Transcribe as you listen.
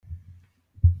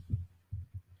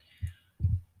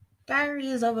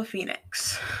Diaries of a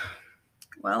Phoenix.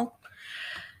 Well,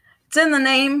 it's in the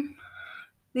name.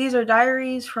 These are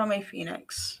diaries from a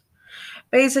phoenix.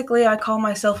 Basically, I call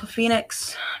myself a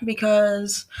phoenix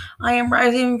because I am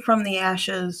rising from the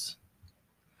ashes.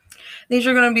 These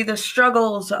are going to be the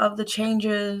struggles of the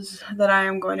changes that I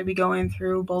am going to be going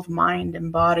through, both mind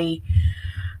and body.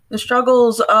 The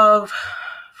struggles of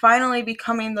finally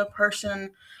becoming the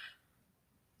person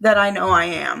that I know I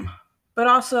am, but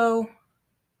also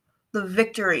the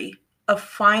victory of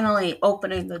finally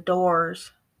opening the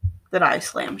doors that I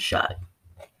slammed shut.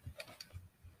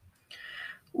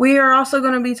 We are also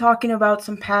going to be talking about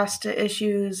some past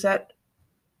issues that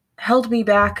held me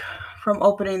back from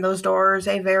opening those doors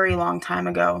a very long time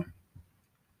ago.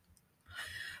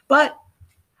 But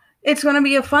it's going to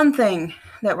be a fun thing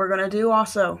that we're going to do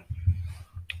also,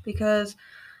 because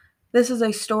this is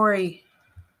a story,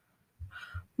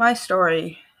 my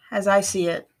story, as I see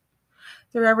it,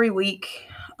 through every week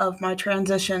of my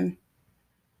transition,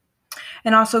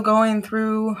 and also going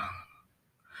through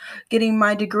getting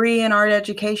my degree in art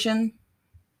education.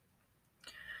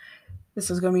 This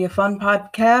is going to be a fun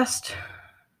podcast.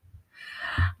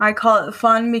 I call it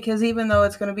fun because even though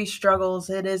it's going to be struggles,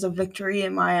 it is a victory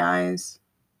in my eyes.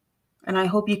 And I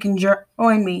hope you can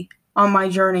join me on my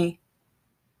journey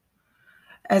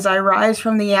as I rise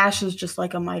from the ashes just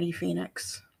like a mighty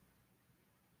phoenix.